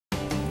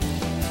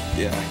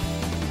Yeah.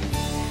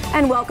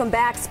 And welcome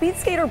back. Speed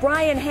skater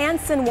Brian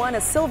Hansen won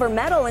a silver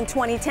medal in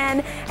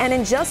 2010, and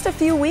in just a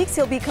few weeks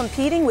he'll be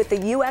competing with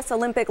the U.S.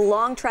 Olympic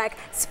long track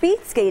speed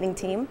skating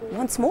team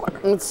once more.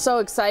 It's so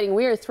exciting.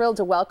 We are thrilled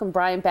to welcome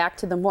Brian back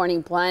to the Morning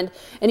Blend,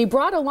 and he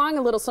brought along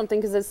a little something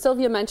because, as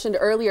Sylvia mentioned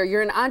earlier,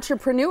 you're an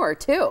entrepreneur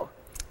too.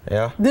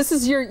 Yeah. This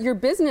is your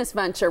business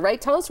venture,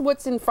 right? Tell us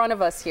what's in front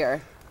of us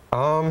here.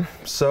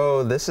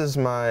 So this is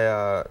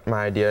my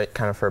my idea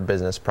kind of for a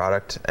business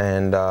product,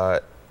 and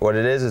what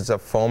it is a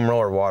foam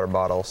roller water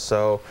bottle.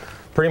 So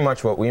pretty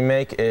much what we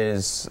make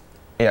is,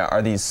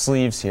 are these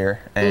sleeves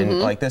here,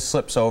 and like this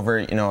slips over,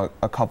 you know,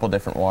 a couple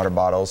different water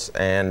bottles,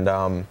 and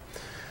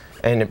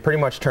it pretty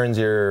much turns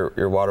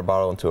your water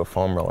bottle into a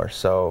foam roller.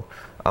 So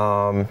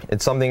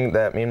it's something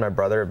that me and my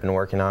brother have been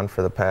working on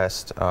for the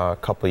past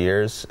couple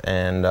years,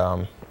 and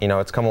you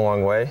know, it's come a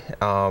long way,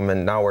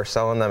 and now we're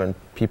selling them, and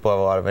people have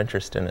a lot of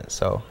interest in it.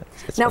 So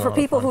it's now, for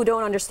people who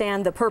don't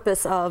understand the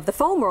purpose of the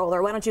foam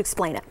roller, why don't you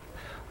explain it?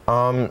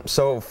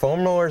 So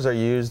foam rollers are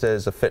used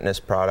as a fitness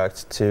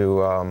product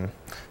to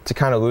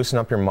kind of loosen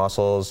up your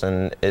muscles,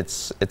 and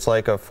it's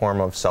like a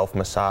form of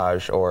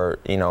self-massage, or,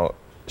 you know,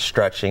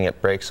 stretching. It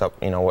breaks up,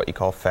 you know, what you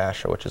call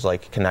fascia, which is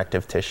like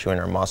connective tissue in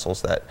our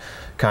muscles that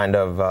kind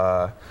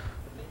of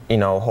you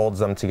know, holds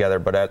them together,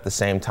 but at the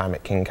same time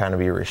it can kind of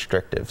be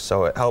restrictive.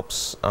 So it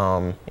helps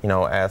you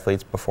know,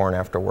 athletes before and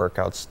after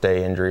workouts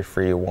stay injury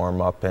free,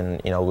 warm up, and,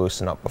 you know,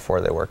 loosen up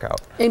before they work out.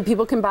 And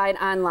people can buy it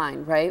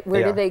online, right?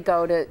 Where do they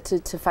go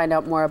to find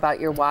out more about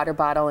your water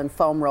bottle and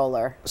foam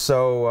roller?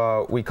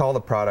 So we call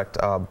the product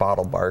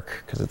bottle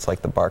bark, because it's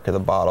like the bark of the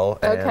bottle.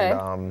 Okay,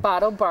 and,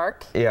 bottle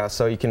bark. Yeah,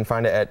 so you can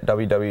find it at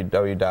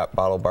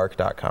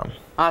www.bottlebark.com.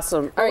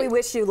 Awesome. Well, we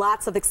wish you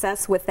lots of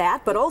success with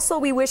that, but also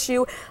we wish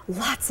you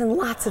lots and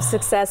lots of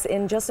success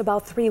in just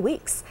about 3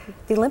 weeks.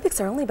 The Olympics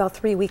are only about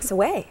 3 weeks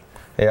away.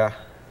 Yeah,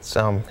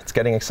 it's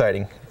getting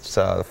exciting. It's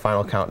the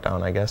final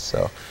countdown, I guess.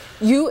 So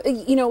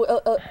you know,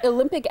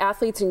 Olympic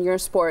athletes in your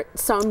sport,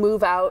 some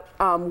move out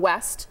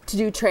west to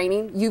do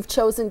training. You've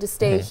chosen to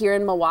stay here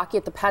in Milwaukee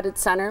at the Pettit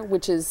Center,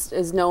 which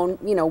is known,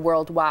 you know,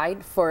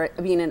 worldwide for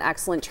being an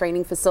excellent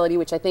training facility,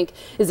 which I think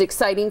is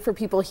exciting for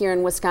people here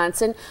in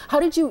Wisconsin.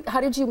 How did you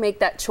make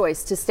that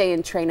choice to stay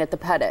and train at the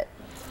Pettit?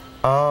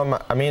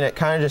 I mean, it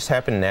kind of just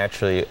happened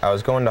naturally. I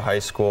was going to high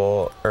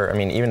school, or I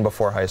mean, even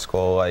before high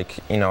school, like,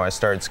 you know, I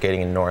started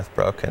skating in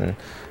Northbrook, and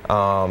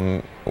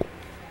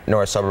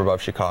north suburb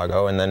of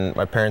Chicago, and then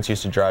my parents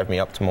used to drive me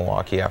up to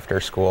Milwaukee after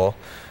school,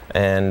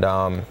 and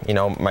you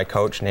know, my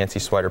coach, Nancy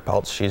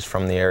Swider-Peltz, she's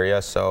from the area,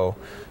 so,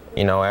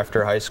 you know,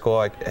 after high school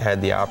I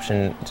had the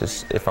option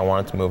just if I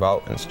wanted to move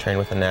out and train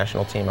with the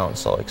national team out in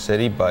Salt Lake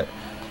City, but,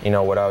 you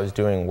know, what I was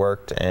doing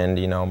worked, and,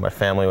 you know, my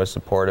family was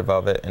supportive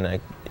of it, and I,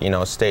 you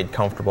know, stayed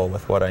comfortable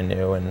with what I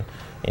knew, and,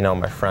 you know,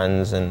 my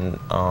friends, and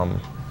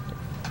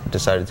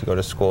decided to go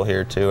to school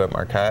here too at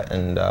Marquette,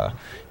 and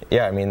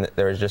yeah, I mean,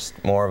 there was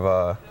just more of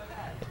a,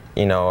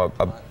 you know,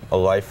 a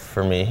life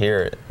for me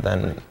here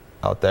than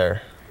out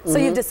there. So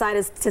you've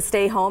decided to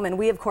stay home, and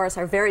we of course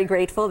are very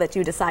grateful that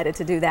you decided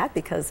to do that,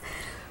 because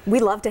we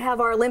love to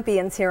have our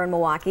Olympians here in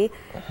Milwaukee.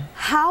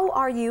 How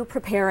are you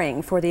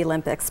preparing for the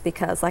Olympics?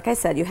 Because, like I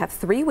said, you have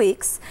 3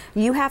 weeks.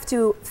 You have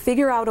to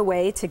figure out a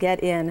way to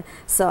get in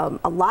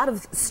a lot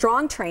of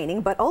strong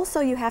training, but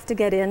also you have to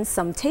get in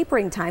some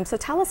tapering time. So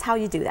tell us how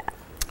you do that.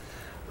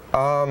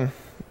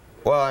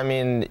 Well, I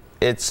mean,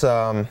 it's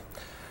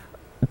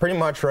pretty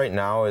much right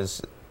now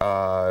is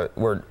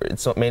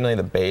it's mainly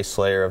the base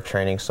layer of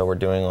training, so we're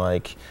doing,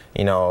 like,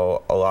 you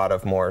know, a lot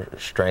of more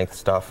strength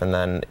stuff, and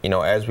then, you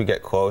know, as we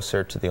get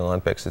closer to the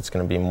Olympics, it's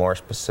going to be more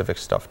specific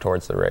stuff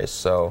towards the race.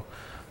 So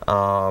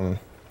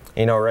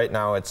you know, right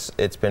now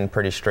it's been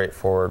pretty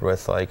straightforward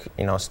with, like,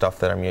 you know, stuff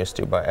that I'm used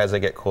to, but as I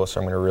get closer,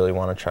 I'm going to really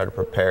want to try to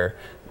prepare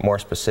more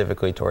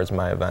specifically towards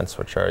my events,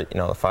 which are, you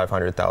know, the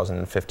 500, 1,000,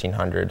 and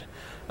 1,500.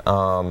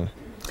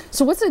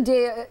 So what's a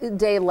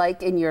day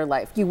like in your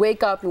life? You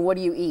wake up and what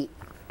do you eat?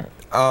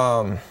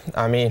 I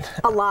mean,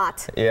 a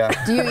lot. Yeah.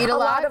 Do you eat a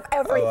lot? A lot of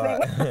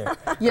everything.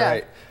 Yeah.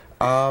 Right.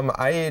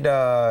 I eat,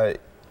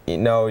 you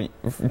know,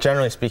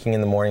 generally speaking, in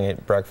the morning, I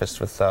eat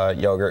breakfast with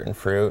yogurt and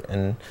fruit,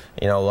 and,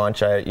 you know,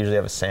 lunch I usually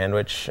have a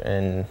sandwich,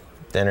 and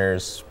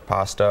dinner's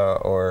pasta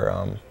or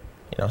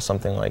you know,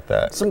 something like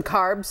that. Some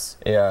carbs.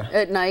 Yeah.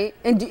 At night.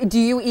 And do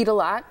you eat a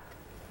lot?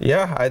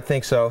 Yeah, I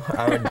think so.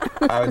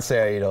 I would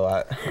say I eat a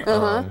lot.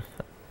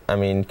 I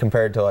mean,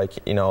 compared to, like,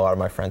 you know, a lot of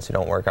my friends who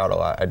don't work out a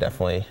lot, I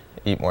definitely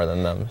eat more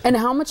than them. And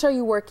how much are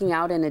you working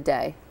out in a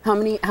day? How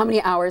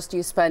many hours do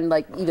you spend,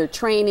 like, either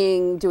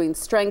training, doing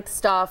strength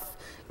stuff,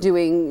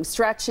 doing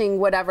stretching,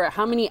 whatever?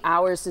 How many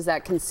hours does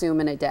that consume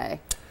in a day?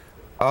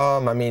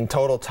 I mean,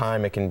 total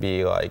time it can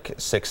be like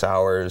 6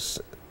 hours,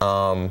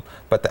 but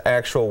the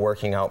actual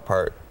working out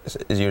part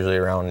is usually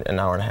around an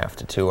hour and a half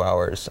to 2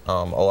 hours.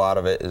 A lot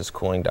of it is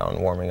cooling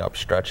down, warming up,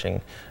 stretching,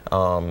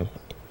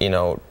 you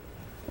know,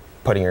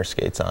 putting your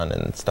skates on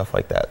and stuff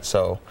like that.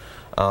 So,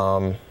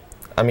 I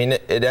mean,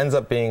 it ends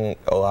up being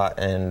a lot,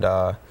 and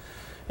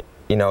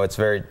you know, it's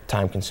very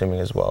time consuming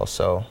as well.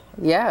 So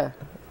yeah.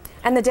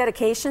 And the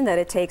dedication that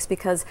it takes,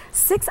 because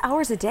 6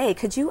 hours a day,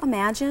 could you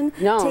imagine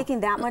taking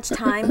that much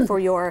time for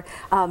your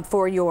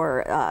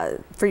career,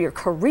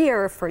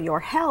 for your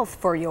health,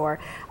 for your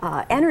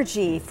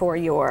energy, for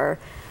your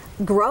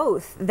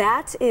growth?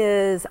 That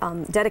is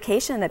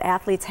dedication that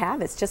athletes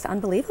have. It's just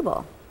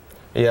unbelievable.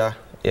 Yeah,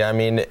 I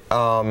mean,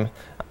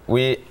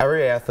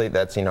 every athlete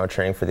that's, you know,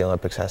 training for the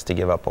Olympics has to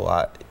give up a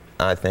lot.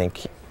 I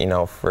think, you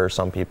know, for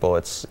some people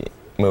it's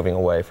moving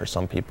away, for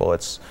some people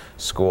it's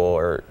school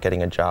or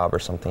getting a job or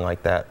something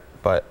like that.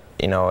 But,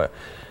 you know,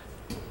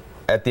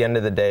 at the end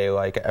of the day,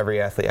 like,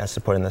 every athlete has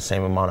to put in the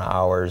same amount of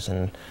hours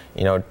and,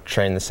 you know,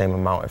 train the same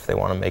amount if they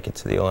want to make it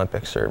to the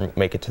Olympics or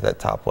make it to that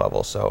top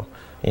level. So,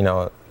 you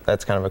know,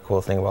 that's kind of a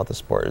cool thing about the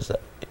sport, is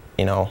that,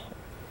 you know,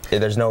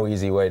 there's no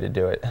easy way to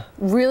do it.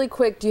 Really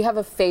quick, do you have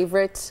a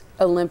favorite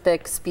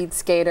Olympic speed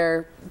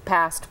skater,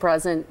 past,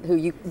 present, who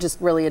you just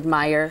really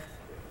admire?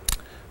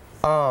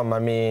 I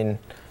mean,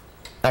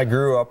 I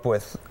grew up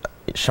with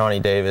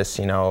Shawnee Davis,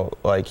 you know,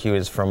 like, he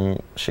was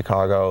from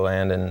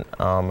Chicagoland and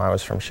I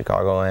was from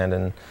Chicagoland,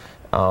 and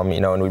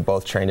you know, and we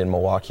both trained in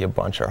Milwaukee a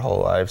bunch our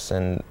whole lives,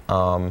 and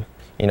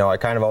you know, I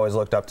kind of always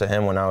looked up to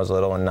him when I was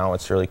little, and now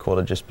it's really cool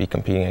to just be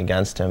competing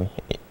against him,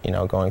 you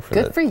know, going for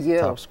the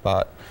top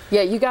spot.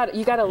 Yeah, you got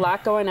a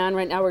lot going on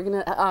right now. We're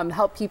gonna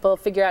help people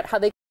figure out how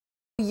they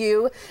can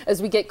you as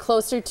we get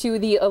closer to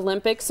the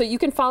Olympics. So you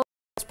can follow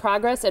his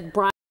progress at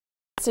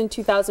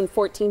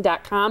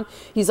Brian2014.com.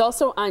 He's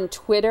also on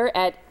Twitter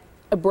at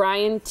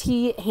Brian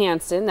T.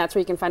 Hansen. That's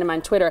where you can find him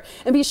on Twitter.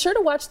 And be sure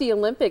to watch the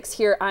Olympics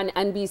here on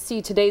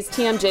NBC. Today's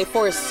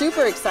TMJ4 is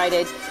super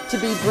excited to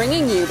be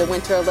bringing you the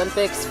Winter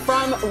Olympics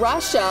from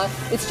Russia.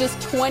 It's just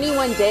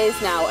 21 days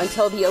now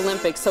until the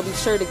Olympics, so be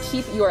sure to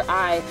keep your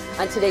eye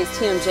on today's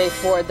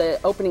TMJ4. The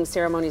opening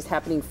ceremony is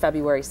happening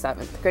February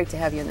 7th. Great to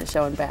have you on the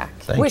show and back.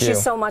 Wish you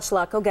so much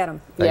luck. Go get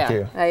them. Thank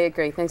you. I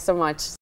agree. Thanks so much.